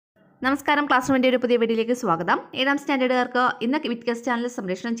നമസ്കാരം, ക്ലാസ് റൂമിൻ്റെ ഒരു പുതിയ വീഡിയോയിലേക്ക് സ്വാഗതം. 7ാം സ്റ്റാൻഡേർഡുകാർക്ക് ഇന്ന് വിറ്റ്കസ് ചാനൽ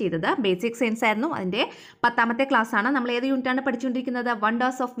സംപ്രേഷണം ചെയ്തത് ബേസിക് സയൻസ് ആയിരുന്നു. അതിൻ്റെ 10ാമത്തെ ക്ലാസ്സാണ്. നമ്മൾ ഏത് യൂണിറ്റാണ് പഠിച്ചുകൊണ്ടിരിക്കുന്നത്?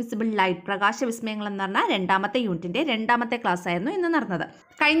 വണ്ടേഴ്സ് ഓഫ് വിസിബിൾ ലൈറ്റ്, പ്രകാശ വിസ്മയങ്ങൾ എന്ന് പറഞ്ഞാൽ 2ാമത്തെ യൂണിറ്റിൻ്റെ 2ാമത്തെ ക്ലാസ് ആയിരുന്നു ഇന്ന് നടന്നത്.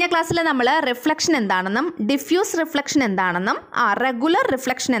 കഴിഞ്ഞ ക്ലാസ്സിൽ നമ്മൾ റിഫ്ലക്ഷൻ എന്താണെന്നും ഡിഫ്യൂസ് റിഫ്ലക്ഷൻ എന്താണെന്നും റെഗുലർ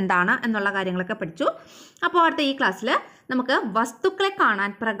റിഫ്ലക്ഷൻ എന്താണ് എന്നുള്ള കാര്യങ്ങളൊക്കെ പഠിച്ചു. അപ്പോൾ അടുത്ത ഈ ക്ലാസ്സിൽ നമുക്ക് വസ്തുക്കളെ കാണാൻ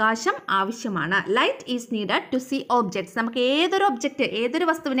പ്രകാശം ആവശ്യമാണ്. Light is needed to see objects. നമുക്ക് ഏതൊരു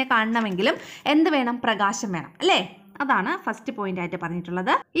വസ്തുവിനെ കാണണമെങ്കിലും എന്ത് വേണം? പ്രകാശം വേണം, അല്ലേ? അതാണ് ഫസ്റ്റ് പോയിന്റ് ആയിട്ട്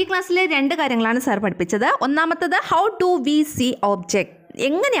പറഞ്ഞിട്ടുള്ളത്. ഈ ക്ലാസ്സിലെ 2 കാര്യങ്ങളാണ് സാർ പഠിപ്പിച്ചത്. ഒന്നാമത്തത് how do we see object,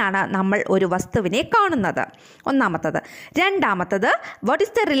 എങ്ങനെയാണ് നമ്മൾ ഒരു വസ്തുവിനെ കാണുന്നത്, ഒന്നാമത്തത്. രണ്ടാമത്തത് what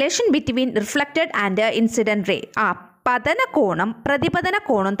is the relation between reflected and incident ray, പതനകോണും പ്രതിപതന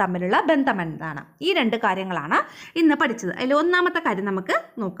കോണും തമ്മിലുള്ള ബന്ധം എന്താണ്? ഈ 2 കാര്യങ്ങളാണ് ഇന്ന് പഠിച്ചത്. അതിൽ ഒന്നാമത്തെ കാര്യം നമുക്ക്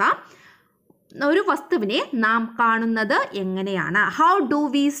നോക്കാം. ഒരു വസ്തുവിനെ നാം കാണുന്നത് എങ്ങനെയാണ്? How do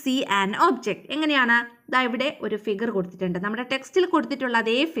we see an object, എങ്ങനെയാണ്? ഇതാ ഇവിടെ ഒരു ഫിഗർ കൊടുത്തിട്ടുണ്ട്. നമ്മുടെ ടെക്സ്റ്റിൽ കൊടുത്തിട്ടുള്ള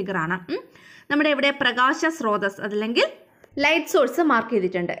അതേ ഫിഗറാണ്. നമ്മുടെ ഇവിടെ പ്രകാശ സ്രോതസ് അല്ലെങ്കിൽ ലൈറ്റ് സോഴ്സ് മാർക്ക്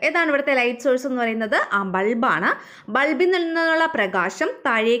ചെയ്തിട്ടുണ്ട്. ഏതാണ് ഇവിടുത്തെ ലൈറ്റ് സോഴ്സ് എന്ന് പറയുന്നത്? ബൾബാണ്. ബൾബിൽ നിന്നുള്ള പ്രകാശം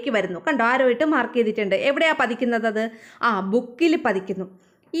താഴേക്ക് വരുന്നു. കണ്ടോ, ആരോയിട്ട് മാർക്ക് ചെയ്തിട്ടുണ്ട്. എവിടെയാണ് പതിക്കുന്നത്? അത് ബുക്കിൽ പതിക്കുന്നു.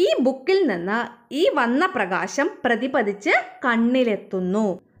 ഈ ബുക്കിൽ നിന്ന് ഈ വന്ന പ്രകാശം പ്രതിപതിച്ച് കണ്ണിലെത്തുന്നു.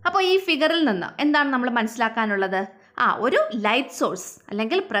 അപ്പോൾ ഈ ഫിഗറിൽ നിന്ന് എന്താണ് നമ്മൾ മനസ്സിലാക്കാനുള്ളത്? ഒരു ലൈറ്റ് സോഴ്സ്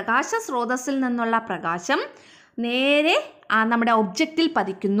അല്ലെങ്കിൽ പ്രകാശ സ്രോതസ്സിൽ നിന്നുള്ള പ്രകാശം നേരെ നമ്മുടെ ഒബ്ജക്റ്റിൽ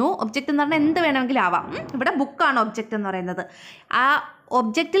പതിക്കുന്നു. ഒബ്ജക്റ്റ് എന്ന് പറഞ്ഞാൽ എന്ത് വേണമെങ്കിലും ആവാം. ഇവിടെ ബുക്കാണ് ഒബ്ജക്റ്റ് എന്ന് പറയുന്നത്. ആ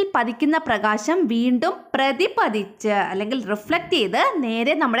ഒബ്ജക്റ്റിൽ പതിക്കുന്ന പ്രകാശം വീണ്ടും പ്രതിപതിച്ച് അല്ലെങ്കിൽ റിഫ്ലക്റ്റ് ചെയ്ത്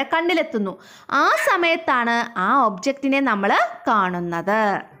നേരെ നമ്മുടെ കണ്ണിലെത്തുന്നു. ആ സമയത്താണ് ആ ഒബ്ജക്റ്റിനെ നമ്മൾ കാണുന്നത്.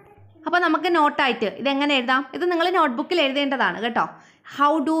 അപ്പോൾ നമുക്ക് നോട്ടായിട്ട് ഇതെങ്ങനെ എഴുതാം? ഇത് നിങ്ങൾ നോട്ട്ബുക്കിൽ എഴുതേണ്ടതാണ് കേട്ടോ.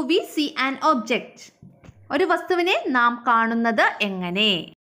 How do we see an object, ഒരു വസ്തുവിനെ നാം കാണുന്നത് എങ്ങനെ?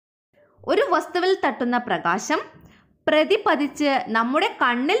 ഒരു വസ്തുവിൽ തട്ടുന്ന പ്രകാശം പ്രതിപതിച്ച് നമ്മുടെ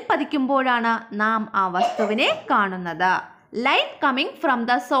കണ്ണിൽ പതിക്കുമ്പോഴാണ് നാം ആ വസ്തുവിനെ കാണുന്നത്. Light coming from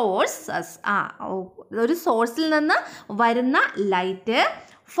the sources, ഒരു സോഴ്സിൽ നിന്ന് വരുന്ന ലൈറ്റ്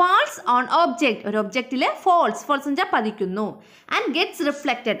ഫാൾസ് ഓൺ ഓബ്ജെക്റ്റ്, ഒരു ഒബ്ജക്റ്റിൽ ഫോൾസ് എന്ന് വെച്ചാൽ പതിക്കുന്നു. ആൻഡ് ഗെറ്റ്സ്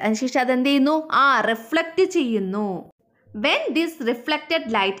റിഫ്ലക്റ്റഡ്, അതിനുശേഷം അതെന്ത് ചെയ്യുന്നു? റിഫ്ലക്റ്റ് ചെയ്യുന്നു. When this reflected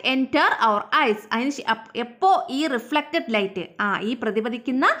light enter our eyes, എപ്പോൾ ഈ റിഫ്ലക്റ്റഡ് ലൈറ്റ്, ഈ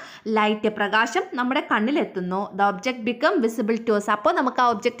പ്രതിപദിക്കുന്ന ലൈറ്റ് പ്രകാശം നമ്മുടെ കണ്ണിലെത്തുന്നു, the object become visible to us. അപ്പോൾ നമുക്ക് ആ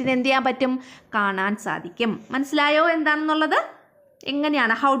ഒബ്ജക്റ്റിനെ എന്ത് ചെയ്യാൻ പറ്റും? കാണാൻ സാധിക്കും. മനസ്സിലായോ എന്താണെന്നുള്ളത്?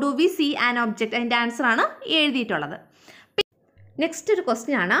 എങ്ങനെയാണ് how do we see an object, അതിൻ്റെ ആൻസറാണ് എഴുതിയിട്ടുള്ളത്. നെക്സ്റ്റ് ഒരു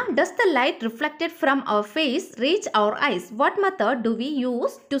ക്വസ്റ്റ്യൻ ആണ്, does the light reflected from our face reach our eyes? What method do we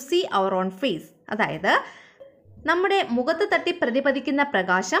use to see our one face? അതായത് നമ്മുടെ മുഖത്ത് തട്ടി പ്രതിപദിക്കുന്ന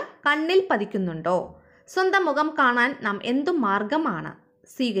പ്രകാശം കണ്ണിൽ പതിക്കുന്നുണ്ടോ? സ്വന്തം മുഖം കാണാൻ നാം എന്തു മാർഗമാണ്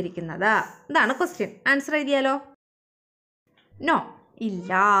സ്വീകരിക്കുന്നത്? ഇതാണ് ക്വസ്റ്റ്യൻ. ആൻസർ എഴുതിയാലോ? നോ,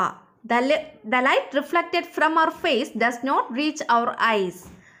 ഇല്ല. The light reflected from our face does not reach our eyes.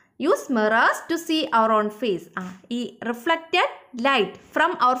 Use mirrors to see our own face. ഈ reflected light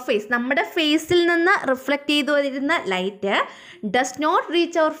from our face, നമ്മുടെ ഫേസിൽ നിന്ന് റിഫ്ലക്റ്റ് ചെയ്തു വരുന്ന light does not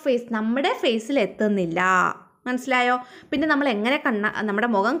reach our face, നമ്മുടെ ഫേസിൽ എത്തുന്നില്ല. മനസ്സിലായോ? പിന്നെ നമ്മൾ എങ്ങനെ നമ്മുടെ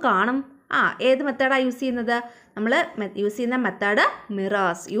മുഖം കാണും? ഏത് മെത്തേഡാണ് യൂസ് ചെയ്യുന്നത്? നമ്മൾ യൂസ് ചെയ്യുന്ന method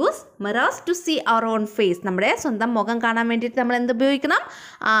mirrors. Use mirrors to see our one face. നമ്മുടെ സ്വന്തം മുഖം കാണാൻ വേണ്ടിയിട്ട് നമ്മൾ എന്ത് ഉപയോഗിക്കണം?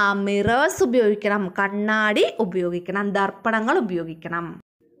 മിറേഴ്സ് ഉപയോഗിക്കണം, കണ്ണാടി ഉപയോഗിക്കണം, ദർപ്പണങ്ങൾ ഉപയോഗിക്കണം.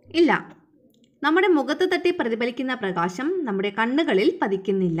 ഇല്ല, നമ്മുടെ മുഖത്ത് തട്ടി പ്രതിഫലിക്കുന്ന പ്രകാശം നമ്മുടെ കണ്ണുകളിൽ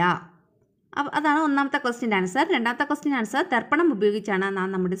പതിക്കുന്നില്ല. അതാണ് ഒന്നാമത്തെ ക്വസ്റ്റ്യൻ ആൻസർ. രണ്ടാമത്തെ ക്വസ്റ്റ്യൻ ആൻസർ, ദർപ്പണം ഉപയോഗിച്ചാണ് നാം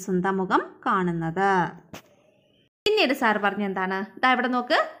നമ്മുടെ സ്വന്തം മുഖം കാണുന്നത്. പിന്നീട് സാർ പറഞ്ഞ എന്താണ്? ഇവിടെ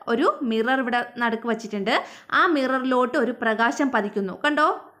നോക്ക്, ഒരു മിറർ ഇവിടെ നടുക്ക് വച്ചിട്ടുണ്ട്. ആ മിററിലോട്ട് ഒരു പ്രകാശം പതിക്കുന്നു. കണ്ടോ?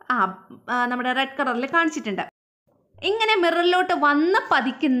 നമ്മുടെ റെഡ് കളറിൽ കാണിച്ചിട്ടുണ്ട്. ഇങ്ങനെ മിററിലോട്ട് വന്ന്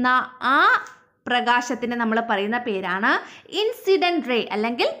പതിക്കുന്ന ആ പ്രകാശത്തിന് നമ്മൾ പറയുന്ന പേരാണ് ഇൻസിഡൻറ്റ് റേ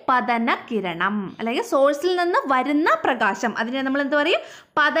അല്ലെങ്കിൽ പതനകിരണം. അല്ലെങ്കിൽ സോഴ്സിൽ നിന്ന് വരുന്ന പ്രകാശം, അതിനെ നമ്മൾ എന്ത് പറയും?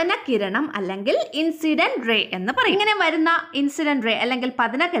 പതനകിരണം അല്ലെങ്കിൽ ഇൻസിഡൻറ്റ് റേ എന്ന് പറയും. ഇങ്ങനെ വരുന്ന ഇൻസിഡൻറ്റ് റേ അല്ലെങ്കിൽ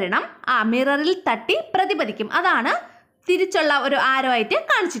പതനകിരണം മിററിൽ തട്ടി പ്രതിപദിക്കും. അതാണ് തിരിച്ചുള്ള ഒരു ആരോ ആയിട്ട്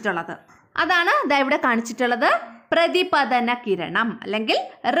കാണിച്ചിട്ടുള്ളത്. അതാണ് ഇവിടെ കാണിച്ചിട്ടുള്ളത് പ്രതിപതന കിരണം അല്ലെങ്കിൽ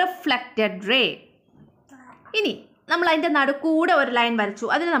റിഫ്ലക്റ്റഡ് റേ. ഇനി നമ്മൾ അതിൻ്റെ നടുക്കൂടെ ഒരു ലൈൻ വരച്ചു.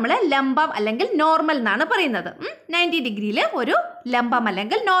 അതിന് നമ്മൾ ലംബം അല്ലെങ്കിൽ നോർമൽ എന്നാണ് പറയുന്നത്. 90 ഡിഗ്രിയിൽ ഒരു ലംബം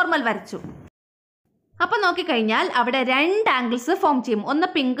അല്ലെങ്കിൽ നോർമൽ വരച്ചു. അപ്പോൾ നോക്കിക്കഴിഞ്ഞാൽ അവിടെ 2 ആംഗിൾസ് ഫോം ചെയ്യും. ഒന്ന്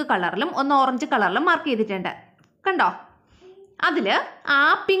പിങ്ക് കളറിലും ഒന്ന് ഓറഞ്ച് കളറിലും മാർക്ക് ചെയ്തിട്ടുണ്ട്. കണ്ടോ? അതിൽ ആ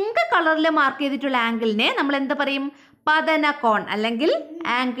പിങ്ക് കളറിൽ മാർക്ക് ചെയ്തിട്ടുള്ള ആംഗിളിനെ നമ്മൾ എന്ത് പറയും? പതനകോൺ അല്ലെങ്കിൽ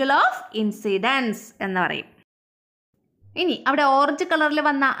ആംഗിൾ ഓഫ് ഇൻസിഡൻസ് എന്ന് പറയും. ഇനി അവിടെ ഓറഞ്ച് കളറിൽ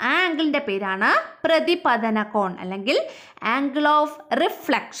വന്ന ആ ആംഗിളിൻ്റെ പേരാണ് പ്രതിപതന കോൺ അല്ലെങ്കിൽ ആംഗിൾ ഓഫ്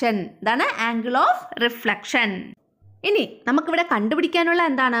റിഫ്ലക്ഷൻ. ഇതാണ് ആംഗിൾ ഓഫ് റിഫ്ലക്ഷൻ. ഇനി നമുക്കിവിടെ കണ്ടുപിടിക്കാനുള്ള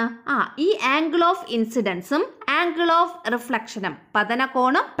എന്താണ്? ഈ ആംഗിൾ ഓഫ് ഇൻസിഡൻസും ആംഗിൾ ഓഫ് റിഫ്ലക്ഷനും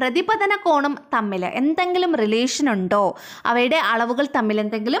പതനകോണും പ്രതിപതന കോണും തമ്മിൽ എന്തെങ്കിലും റിലേഷൻ ഉണ്ടോ, അവയുടെ അളവുകൾ തമ്മിൽ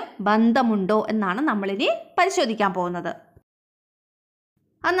എന്തെങ്കിലും ബന്ധമുണ്ടോ എന്നാണ് നമ്മളിനി പരിശോധിക്കാൻ പോകുന്നത്.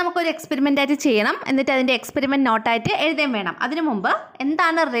 അത് നമുക്കൊരു എക്സ്പെരിമെൻ്റ് ആയിട്ട് ചെയ്യണം. എന്നിട്ട് അതിൻ്റെ എക്സ്പെരിമെൻറ്റ് നോട്ടായിട്ട് എഴുതാൻ വേണം. അതിനു മുമ്പ്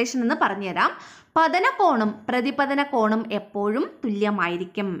എന്താണ് റിലേഷൻ എന്ന് പറഞ്ഞുതരാം. പതനകോണും പ്രതിപതന കോണും എപ്പോഴും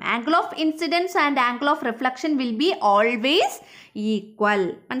തുല്യമായിരിക്കും. Angle of incidence and angle of reflection will be always equal.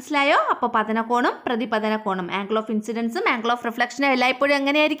 മനസ്സിലായോ? അപ്പോൾ പതനകോണും പ്രതിപതന കോണും ആംഗിൾ ഓഫ് ഇൻസിഡൻസും ആംഗിൾ ഓഫ് റിഫ്ലക്ഷനും എല്ലായ്പ്പോഴും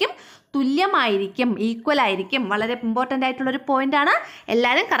എങ്ങനെയായിരിക്കും? തുല്യമായിരിക്കും, ഈക്വൽ ആയിരിക്കും. വളരെ ഇമ്പോർട്ടൻ്റ് ആയിട്ടുള്ളൊരു പോയിൻ്റാണ്.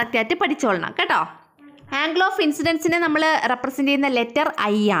 എല്ലാവരും കറക്റ്റായിട്ട് പഠിച്ചോളണം കേട്ടോ. ആംഗിൾ ഓഫ് ഇൻസിഡൻസിനെ നമ്മൾ റെപ്രസെൻ്റ് ചെയ്യുന്ന ലെറ്റർ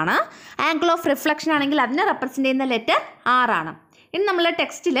ഐ ആണ്. ആംഗിൾ ഓഫ് റിഫ്ലക്ഷൻ ആണെങ്കിൽ അതിനെ റെപ്രസെൻ്റ് ചെയ്യുന്ന ലെറ്റർ ആർ ആണ്. ഇനി നമ്മൾ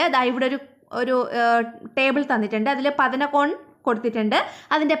ടെക്സ്റ്റിൽ ഇവിടെ ഒരു ടേബിൾ തന്നിട്ടുണ്ട്. അതിൽ പതനകോൺ കൊടുത്തിട്ടുണ്ട്.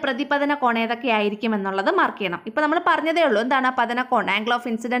 അതിൻ്റെ പ്രതിപതന കോൺ ഏതൊക്കെയായിരിക്കും എന്നുള്ളത് മാർക്ക് ചെയ്യണം. ഇപ്പോൾ നമ്മൾ പറഞ്ഞതേ ഉള്ളൂ. എന്താണ് പതനകോൺ? Angle of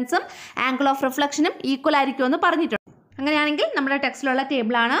ഇൻസിഡൻസും angle of റിഫ്ലക്ഷനും equal ആയിരിക്കുമെന്ന് പറഞ്ഞിട്ടുണ്ട്. അങ്ങനെയാണെങ്കിൽ നമ്മുടെ ടെക്സ്റ്റിലുള്ള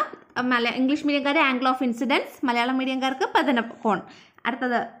ടേബിളാണ്. English മീഡിയംകാർ angle of incidence, Malayalam മീഡിയംകാർക്ക് പതനകോൺ.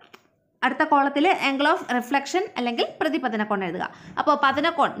 അടുത്ത കോളത്തിൽ ആംഗിൾ ഓഫ് റിഫ്ലക്ഷൻ അല്ലെങ്കിൽ പ്രതിപതന കോൺ എഴുതുക. അപ്പോൾ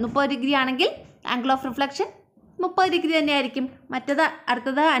പതനകോൺ 30 ഡിഗ്രി ആണെങ്കിൽ ആംഗിൾ ഓഫ് റിഫ്ലക്ഷൻ 30 ഡിഗ്രി തന്നെയായിരിക്കും.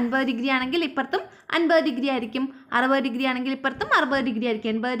 അടുത്തത് 50 ഡിഗ്രി ആണെങ്കിൽ ഇപ്പുറത്തും 50 ഡിഗ്രി ആയിരിക്കും. 60 ഡിഗ്രി ആണെങ്കിൽ ഇപ്പുറത്തും 60 ഡിഗ്രി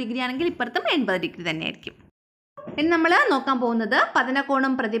ആയിരിക്കും. 80 ഡിഗ്രി ആണെങ്കിൽ ഇപ്പുറത്തും 80 ഡിഗ്രി തന്നെയായിരിക്കും. ഇനി നമ്മൾ നോക്കാൻ പോകുന്നത്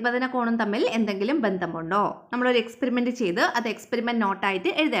പതനകോണും പ്രതിപതന കോണും തമ്മിൽ എന്തെങ്കിലും ബന്ധമുണ്ടോ. നമ്മളൊരു എക്സ്പെരിമെൻറ്റ് ചെയ്ത് അത് എക്സ്പെരിമെൻറ്റ്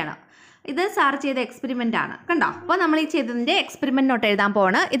നോട്ടായിട്ട് എഴുതണം. ഇത് സാർ ചെയ്ത എക്സ്പെരിമെൻ്റ് ആണ്. കണ്ടോ? അപ്പോൾ നമ്മൾ ഈ ചെയ്തതിൻ്റെ എക്സ്പെരിമെൻറ്റ് നോട്ട് എഴുതാൻ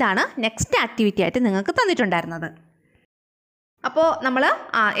പോവാണ്. ഇതാണ് നെക്സ്റ്റ് ആക്ടിവിറ്റി ആയിട്ട് നിങ്ങൾക്ക് തന്നിട്ടുണ്ടായിരുന്നത്. അപ്പോൾ നമ്മൾ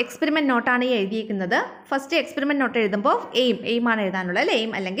എക്സ്പെരിമെൻറ്റ് നോട്ടാണ് ഈ എഴുതിയിരിക്കുന്നത്. ഫസ്റ്റ് എക്സ്പെരിമെൻറ്റ് നോട്ട് എഴുതുമ്പോൾ എയിം ആണ് എഴുതാനുള്ളത്. അല്ലേ?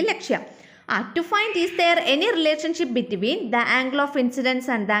 എയിം അല്ലെങ്കിൽ ലക്ഷ്യം. To find is there any relationship between the angle of incidence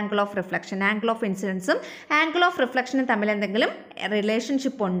and the angle of reflection. Angle of incidence angle of reflection തമ്മിൽ എന്തെങ്കിലും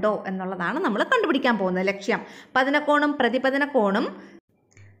റിലേഷൻഷിപ്പ് ഉണ്ടോ എന്നുള്ളതാണ് നമ്മൾ കണ്ടുപിടിക്കാൻ പോകുന്നത് ലക്ഷ്യം. പതനകോണും പ്രതിപതന കോണും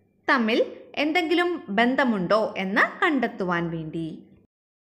തമ്മിൽ എന്തെങ്കിലും ബന്ധമുണ്ടോ എന്ന് കണ്ടെത്തുവാൻ വേണ്ടി.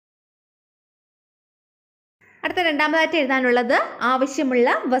 അടുത്ത രണ്ടാമതായിട്ട് എഴുതാനുള്ളത് ആവശ്യമുള്ള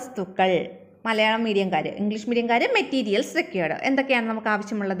വസ്തുക്കൾ. Malayalam മീഡിയംകാർ, English മീഡിയംകാർ materials required. എന്തൊക്കെയാണ് നമുക്ക്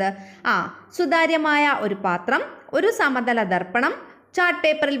ആവശ്യമുള്ളത്? സുതാര്യമായ ഒരു പാത്രം, ഒരു സമതല ദർപ്പണം, ചാർട്ട്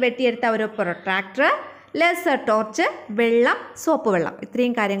പേപ്പറിൽ വെട്ടിയെടുത്ത ഒരു പ്രൊട്രാക്ടർ, ലേസർ ടോർച്ച്, വെള്ളം, സോപ്പ് വെള്ളം.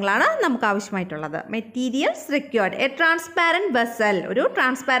 ഇത്രയും കാര്യങ്ങളാണ് നമുക്ക് ആവശ്യമായിട്ടുള്ളത്. Materials required. A transparent vessel, ഒരു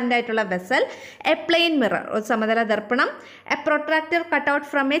ട്രാൻസ്പാരൻ്റ് ആയിട്ടുള്ള വെസൽ. എ പ്ലെയിൻ മിറർ, ഒരു സമതല ദർപ്പണം. A protractor cut out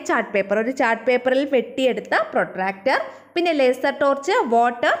from A chart paper, ഒരു ചാർട്ട് പേപ്പറിൽ വെട്ടിയെടുത്ത പ്രൊട്രാക്ടർ. പിന്നെ laser torch,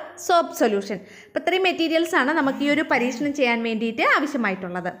 water, soap solution. അപ്പോൾ ഇത്രയും മെറ്റീരിയൽസ് ആണ് നമുക്ക് ഈ ഒരു പരീക്ഷണം ചെയ്യാൻ വേണ്ടിയിട്ട്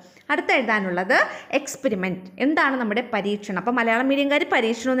ആവശ്യമായിട്ടുള്ളത്. അടുത്ത എഴുതാനുള്ളത് എക്സ്പെരിമെൻറ്റ്. എന്താണ് നമ്മുടെ പരീക്ഷണം? അപ്പോൾ മലയാളം മീഡിയംകാർ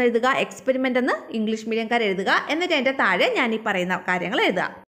പരീക്ഷണം എന്ന് എഴുതുക, എക്സ്പെരിമെൻ്റ് എന്ന് ഇംഗ്ലീഷ് മീഡിയംകാർ എഴുതുക. എന്നിട്ട് അതിൻ്റെ താഴെ ഞാൻ ഈ പറയുന്ന കാര്യങ്ങൾ എഴുതുക.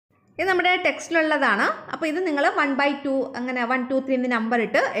 ഇത് നമ്മുടെ ടെക്സ്റ്റിലുള്ളതാണ്. അപ്പോൾ ഇത് നിങ്ങൾ 1/2 അങ്ങനെ 1, 2, 3 എന്ന് നമ്പർ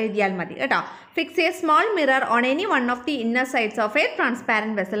ഇട്ട് എഴുതിയാൽ മതി കേട്ടോ. Fix A small mirror on any one of the inner sides of A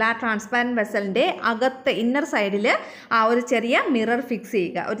transparent vessel. ആ ട്രാൻസ്പാരൻറ്റ് വെസലിൻ്റെ അകത്ത് ഇന്നർ സൈഡിൽ ഒരു ചെറിയ മിറർ ഫിക്സ്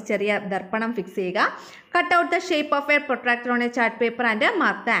ചെയ്യുക, ഒരു ചെറിയ ദർപ്പണം ഫിക്സ് ചെയ്യുക. Cut out the shape of A protractor on A chart paper and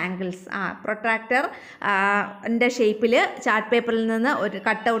mark the angles. Protractor ൻ്റെ ഷേപ്പിൽ ചാർട്ട് പേപ്പറിൽ നിന്ന് ഒരു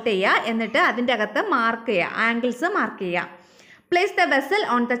കട്ട് ഔട്ട് ചെയ്യുക. എന്നിട്ട് അതിൻ്റെ അകത്ത് മാർക്ക് ചെയ്യുക, ആംഗിൾസ് മാർക്ക് ചെയ്യുക. Place the vessel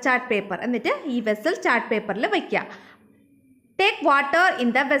on the chart paper. എന്നിട്ട് ഈ വെസൽ ചാർട്ട് പേപ്പറിൽ വയ്ക്കുക. Take water in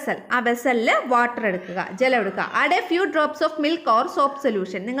the vessel. ആ വെസലിൽ വാട്ടർ എടുക്കുക, ജലം എടുക്കുക. Add A few drops of milk or soap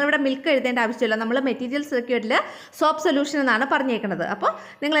solution. നിങ്ങളിവിടെ മിൽക്ക് എഴുതേണ്ട ആവശ്യമില്ല. നമ്മൾ മെറ്റീരിയൽസ് റിക്വയർഡിൽ സോപ്പ് സൊല്യൂഷൻ എന്നാണ് പറഞ്ഞേക്കുന്നത്. അപ്പോൾ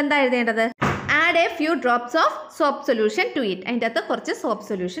നിങ്ങൾ എന്താ എഴുതേണ്ടത്? Add A few drops of soap solution to it. അതിൻ്റെ അകത്ത് കുറച്ച് സോപ്പ്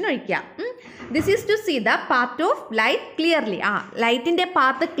സൊല്യൂഷൻ ഒഴിക്കുക. This is to see the path of light clearly. ലൈറ്റിൻ്റെ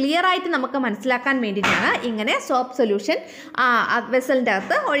പാത്ത് ക്ലിയർ ആയിട്ട് നമുക്ക് മനസ്സിലാക്കാൻ വേണ്ടിയിട്ടാണ് ഇങ്ങനെ സോപ്പ് സൊല്യൂഷൻ വെസലിൻ്റെ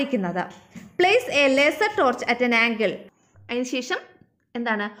അകത്ത് ഒഴിക്കുന്നത്. Place A laser torch at an angle. അതിനുശേഷം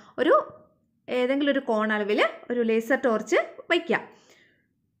എന്താണ്, ഏതെങ്കിലും ഒരു കോണളവിൽ ഒരു ലേസർ ടോർച്ച് വയ്ക്കുക.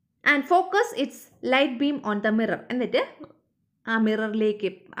 And focus it's light beam on the mirror. എന്നിട്ട് ആ മിററിലേക്ക്,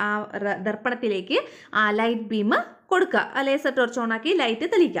 ആ ദർപ്പണത്തിലേക്ക് ആ ലൈറ്റ് ബീം കൊടുക്കുക. ആ ലേസർ ടോർച്ച് ഓണാക്കി ലൈറ്റ്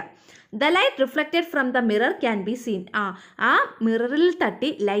തെളിയിക്കുക. The light reflected from the mirror can be seen. ആ മിററിൽ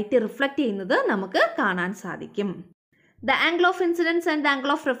തട്ടി ലൈറ്റ് റിഫ്ലക്റ്റ് ചെയ്യുന്നത് നമുക്ക് കാണാൻ സാധിക്കും. The angle of incidence and the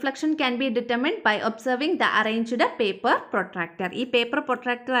angle of reflection can be determined by observing the arranged paper protractor. ഈ paper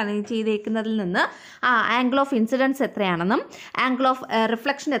protractor arrange ചെയ്തേക്കുന്നതിൽ നിന്ന് angle of incidence എത്രയാണെന്നും angle of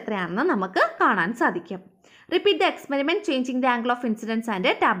reflection എത്രയാണെന്നും നമുക്ക് കാണാൻ സാധിക്കും. Repeat the experiment changing the angle of incidence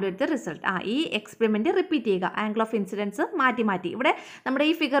and tablet the result. ഈ experiment repeat ചെയ്യുക, angle of incidence മാറ്റി ഇവിടെ നമ്മുടെ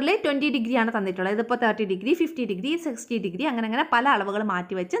ഈ ഫിഗറിൽ 20 ഡിഗ്രിയാണ് തന്നിട്ടുള്ളത്. ഇതിപ്പോൾ 30 ഡിഗ്രി, 50 ഡിഗ്രി, 60 ഡിഗ്രി അങ്ങനെ പല അളവുകൾ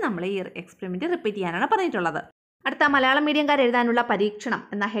മാറ്റി വെച്ച് നമ്മൾ ഈ എക്സ്പെരിമെൻറ്റ് റിപ്പീറ്റ് ചെയ്യാനാണ് പറഞ്ഞിട്ടുള്ളത്. അടുത്ത മലയാളം മീഡിയംകാർ എഴുതാനുള്ള പരീക്ഷണം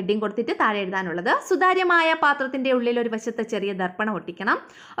എന്ന ഹെഡിങ് കൊടുത്തിട്ട് താഴെ എഴുതാനുള്ളത്, സുതാര്യമായ പാത്രത്തിന്റെ ഉള്ളിൽ ഒരു വശത്ത് ചെറിയ ദർപ്പണം ഒട്ടിക്കണം.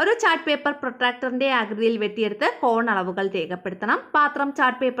 ഒരു ചാർട്ട് പേപ്പർ പ്രൊട്രാക്ടറിന്റെ ആകൃതിയിൽ വെട്ടിയെടുത്ത് കോൺ അളവുകൾ രേഖപ്പെടുത്തണം. പാത്രം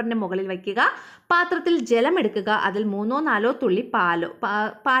ചാർട്ട് പേപ്പറിന്റെ മുകളിൽ വയ്ക്കുക. പാത്രത്തിൽ ജലം എടുക്കുക. അതിൽ 3-4 തുള്ളി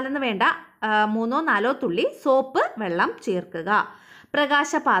പാലെന്ന് വേണ്ട 3-4 തുള്ളി സോപ്പ് വെള്ളം ചേർക്കുക.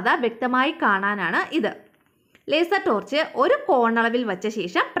 പ്രകാശപാത വ്യക്തമായി കാണാനാണ് ഇത്. ലേസർ ടോർച്ച് ഒരു കോണളവിൽ വച്ച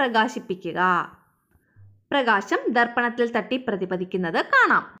ശേഷം പ്രകാശിപ്പിക്കുക. പ്രകാശം ദർപ്പണത്തിൽ തട്ടി പ്രതിപദിക്കുന്നത്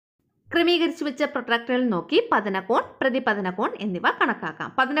കാണാം. ക്രമീകരിച്ചു വെച്ച പ്രൊട്രാക്ടറിൽ നോക്കി പതനകോൺ, പ്രതിപതനകോൺ എന്നിവ കണക്കാക്കാം.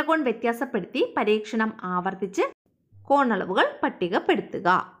 പതനകോൺ വ്യത്യാസപ്പെടുത്തി പരീക്ഷണം ആവർത്തിച്ച് കോണളവുകൾ പട്ടികപ്പെടുത്തുക.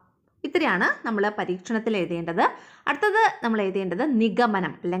 ഇത്രയാണ് നമ്മൾ പരീക്ഷണത്തിൽ എഴുതേണ്ടത്. അടുത്തത് നമ്മൾ എഴുതേണ്ടത്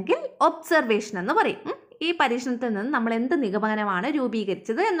നിഗമനം അല്ലെങ്കിൽ ഒബ്സർവേഷൻ എന്ന് പറയും. ഈ പരീക്ഷണത്തിൽ നിന്ന് നമ്മൾ എന്ത് നിഗമനമാണ്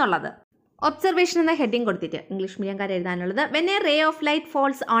രൂപീകരിച്ചത് എന്നുള്ളത്. ഒബ്സർവേഷൻ എന്ന ഹെഡിങ് കൊടുത്തിട്ട് English മീഡിയംകാർ എഴുതാനുള്ളത്, when A ray of light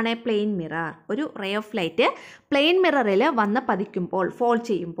falls on A plain mirror. ഒരു റേ ഓഫ് ലൈറ്റ് പ്ലെയിൻ മിററിൽ വന്ന് പതിക്കുമ്പോൾ, ഫോൾ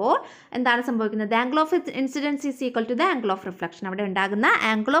ചെയ്യുമ്പോൾ എന്താണ് സംഭവിക്കുന്നത്? Angle of incidence is equal to the angle of reflection. അവിടെ ഉണ്ടാകുന്ന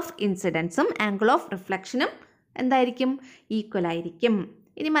ആംഗിൾ ഓഫ് ഇൻസിഡൻസും ആംഗിൾ ഓഫ് റിഫ്ലക്ഷനും എന്തായിരിക്കും? Equal ആയിരിക്കും.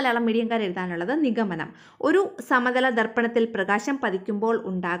 ഇനി മലയാളം മീഡിയംകാർ എഴുതാനുള്ളത് നിഗമനം. ഒരു സമതല ദർപ്പണത്തിൽ പ്രകാശം പതിക്കുമ്പോൾ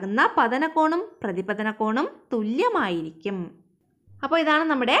ഉണ്ടാകുന്ന പതനകോണും പ്രതിപതനകോണും തുല്യമായിരിക്കും. അപ്പോൾ ഇതാണ്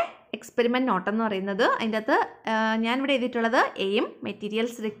നമ്മുടെ എക്സ്പെരിമെൻറ്റ് നോട്ട് എന്ന് പറയുന്നത്. അതിൻ്റെ അകത്ത് ഞാനിവിടെ എഴുതിയിട്ടുള്ളത് aim,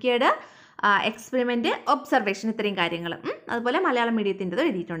 materials required, experiment, observation, ഇത്രയും കാര്യങ്ങൾ. അതുപോലെ മലയാളം മീഡിയത്തിൻ്റെതും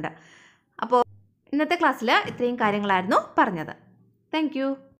എഴുതിയിട്ടുണ്ട്. അപ്പോൾ ഇന്നത്തെ ക്ലാസ്സിൽ ഇത്രയും കാര്യങ്ങളായിരുന്നു പറഞ്ഞത്. താങ്ക്